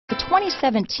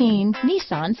2017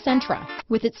 Nissan Sentra.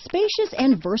 With its spacious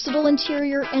and versatile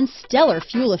interior and stellar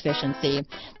fuel efficiency,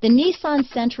 the Nissan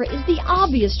Sentra is the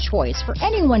obvious choice for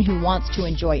anyone who wants to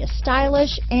enjoy a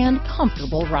stylish and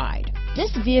comfortable ride.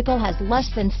 This vehicle has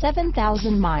less than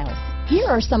 7,000 miles. Here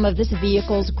are some of this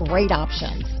vehicle's great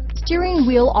options: steering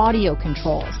wheel audio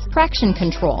controls, traction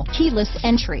control, keyless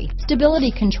entry,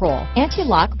 stability control,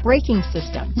 anti-lock braking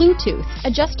system, Bluetooth,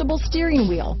 adjustable steering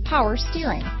wheel, power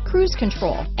steering, cruise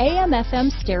control,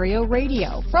 AM/FM stereo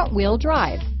radio, front wheel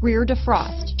drive, rear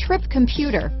defrost, trip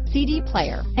computer, CD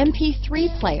player,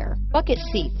 MP3 player, bucket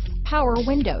seats, power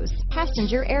windows,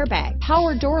 passenger airbag,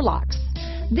 power door locks.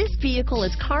 This vehicle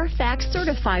is Carfax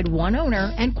certified one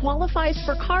owner and qualifies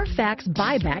for Carfax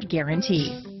buyback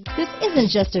guarantee. This isn't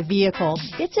just a vehicle,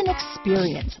 it's an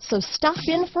experience, so stop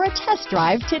in for a test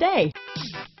drive today.